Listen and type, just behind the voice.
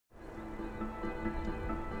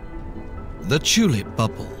The tulip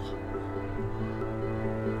bubble.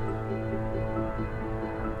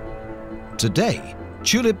 Today,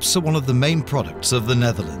 tulips are one of the main products of the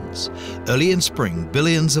Netherlands. Early in spring,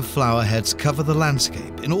 billions of flower heads cover the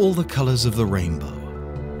landscape in all the colours of the rainbow.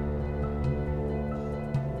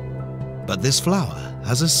 But this flower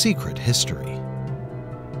has a secret history.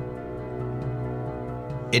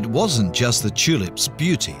 It wasn't just the tulip's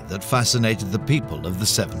beauty that fascinated the people of the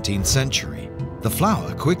 17th century. The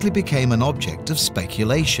flower quickly became an object of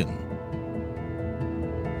speculation.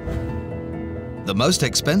 The most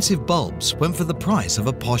expensive bulbs went for the price of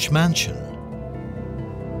a posh mansion.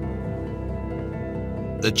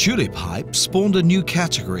 The tulip hype spawned a new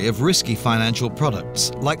category of risky financial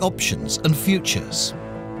products like options and futures.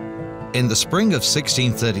 In the spring of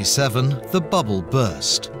 1637, the bubble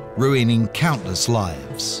burst, ruining countless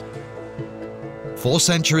lives. 4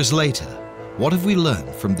 centuries later, what have we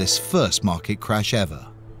learned from this first market crash ever?